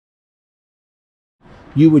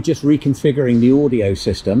you were just reconfiguring the audio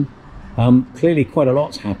system. Clearly quite a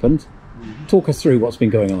lot's happened. Talk us through what's been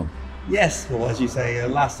going on. Yes, well, as you say,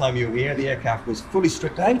 last time you were here, the aircraft was fully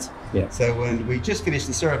stripped out. Yeah. So when we just finished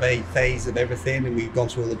the survey phase of everything, and we've gone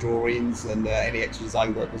through all the drawings, and any extra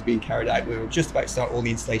design work was being carried out, we were just about to start all the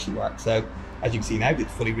installation work. So as you can see now,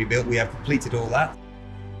 it's fully rebuilt. We have completed all that.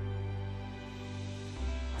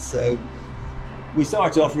 So we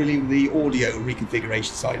started off really with the audio reconfiguration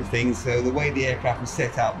side of things. So the way the aircraft was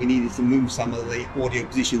set up, we needed to move some of the audio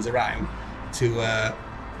positions around to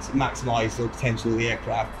maximise the potential of the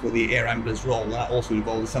aircraft for the air ambulance role. And that also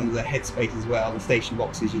involves some of the headspace as well, the station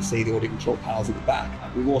boxes. You'll see the audio control panels at the back.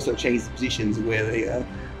 We've also changed the positions where the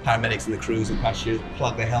paramedics and the crews and passengers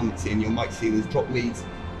plug their helmets in. You might see there's drop leads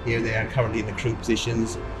here and there, currently in the crew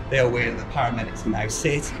positions. They are where the paramedics can now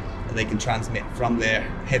sit, and they can transmit from their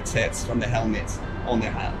headsets, from their helmets, on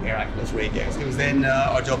their air ambulance radios. It was then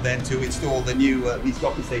our job then to install the new, these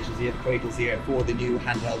docking stations here, the cradles here, for the new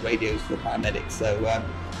handheld radios for the paramedics. So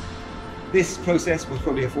this process was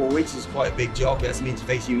probably 4 weeks. It was quite a big job. We had some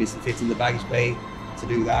interface units to fit in the baggage bay to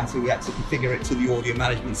do that. So we had to configure it to the audio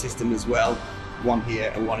management system as well. One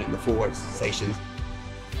here and one in the forward stations.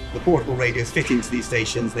 The portable radios fit into these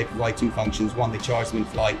stations. They provide 2 functions. One, they charge them in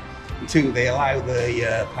flight. And 2, they allow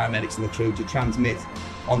the paramedics and the crew to transmit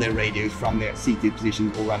on their radios from their seated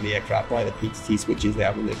positions all around the aircraft by the P2T switches they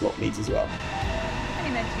have on their block leads as well.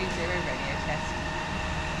 And then 20 radio test.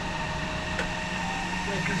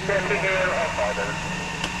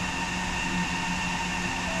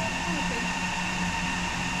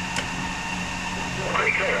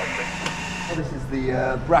 This is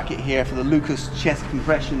the bracket here for the Lucas chest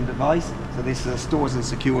compression device. So this stores and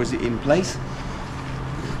secures it in place,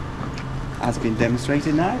 as been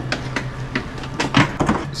demonstrated now.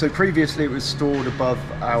 So previously it was stored above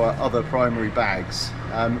our other primary bags.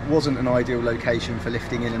 It wasn't an ideal location for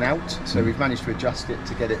lifting in and out, so we've managed to adjust it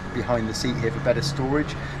to get it behind the seat here for better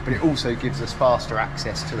storage, but it also gives us faster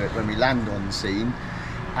access to it when we land on scene,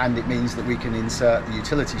 and it means that we can insert the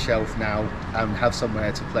utility shelf now and have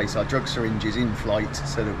somewhere to place our drug syringes in flight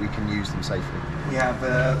so that we can use them safely. We have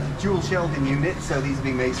a dual shelving unit, so these are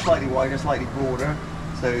being made slightly wider, slightly broader,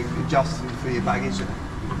 so you can adjust them for your baggage and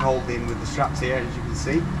hold in with the straps here, as you can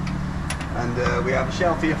see. And we have a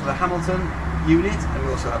shelf here for the Hamilton unit, and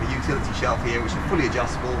we also have a utility shelf here which is fully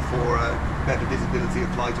adjustable for better visibility of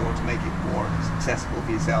flight, or to make it more accessible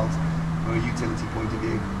for yourselves from a utility point of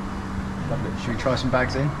view. Lovely. Should we try some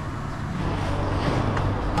bags in?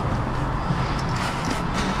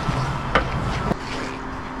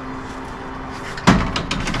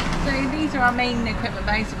 So these are our main equipment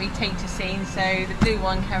bags that we take to scene. So the blue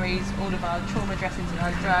one carries all of our trauma dressings and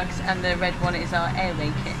our drugs, and the red one is our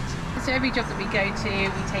airway kit. So every job that we go to,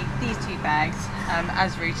 we take these 2 bags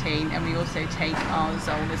as routine, and we also take our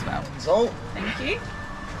Zoll as well. Zoll. Thank you.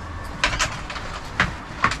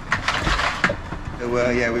 So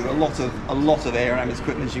yeah, we've got a lot of air ambulance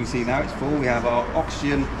equipment. As you can see now, it's full. We have our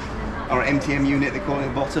oxygen, our MTM unit, they call it at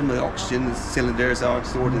the bottom. The oxygen cylinders are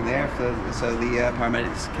stored in there, so the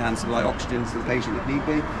paramedics can supply oxygen to the patient if need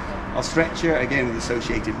be. Our stretcher, again with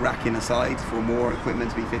associated racking aside for more equipment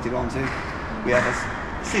to be fitted onto. We have a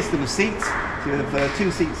system of seats. So we have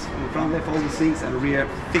 2 seats in the front there, folding seats, and a rear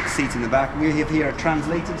fixed seat in the back. We have here a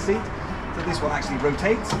translating seat. So this one actually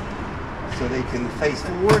rotates, so they can face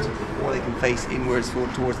forward or they can face inwards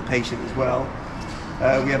towards the patient as well.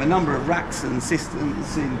 We have a number of racks and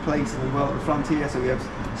systems in place as well at the front here. So we have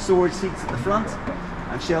storage seats at the front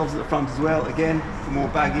and shelves at the front as well, again for more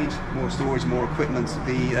baggage, more storage, more equipment to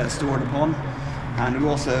be stored upon. And we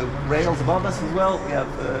also rails above us as well. We have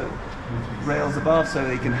rails above so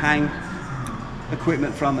they can hang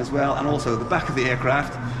equipment from as well, and also at the back of the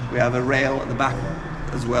aircraft we have a rail at the back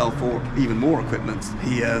as well for even more equipment to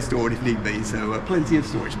be stored if need be, so plenty of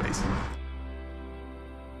storage space.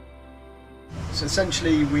 So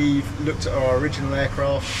essentially we've looked at our original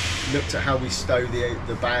aircraft, looked at how we stow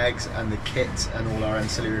the bags and the kit and all our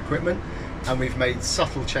ancillary equipment, and we've made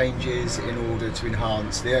subtle changes in order to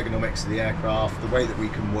enhance the ergonomics of the aircraft, the way that we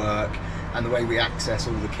can work, and the way we access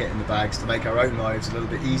all the kit and the bags to make our own lives a little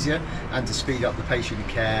bit easier and to speed up the patient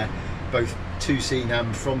care, both to scene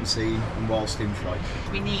and from scene and whilst in flight.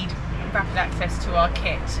 We need rapid access to our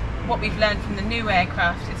kit. What we've learned from the new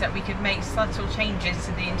aircraft is that we could make subtle changes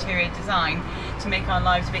to the interior design to make our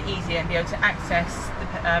lives a bit easier and be able to access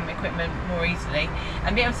the equipment more easily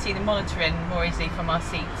and be able to see the monitoring more easily from our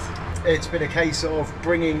seats. It's been a case of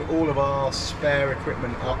bringing all of our spare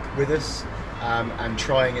equipment up with us and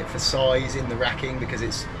trying it for size in the racking, because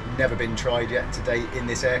it's never been tried yet to date in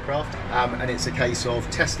this aircraft, and it's a case of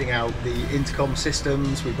testing out the intercom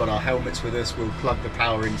systems. We've got our helmets with us, we'll plug the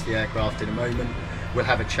power into the aircraft in a moment. We'll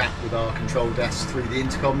have a chat with our control desk through the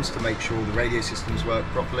intercoms to make sure the radio systems work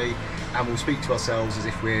properly, and we'll speak to ourselves as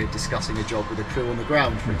if we're discussing a job with a crew on the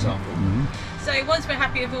ground, for example. So once we're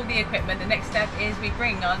happy with all the equipment, the next step is we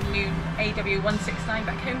bring our new AW169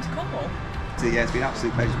 back home to Cornwall. So yeah, it's been an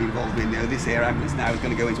absolute pleasure to be involved in. This air ambulance now is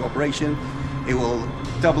going to go into operation. It will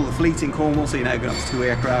double the fleet in Cornwall, so you're now going up to 2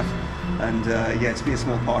 aircraft, and yeah, to be a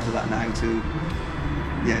small part of that now too.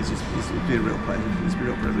 Yeah, it's been a real pleasure. It's been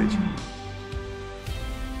a real privilege.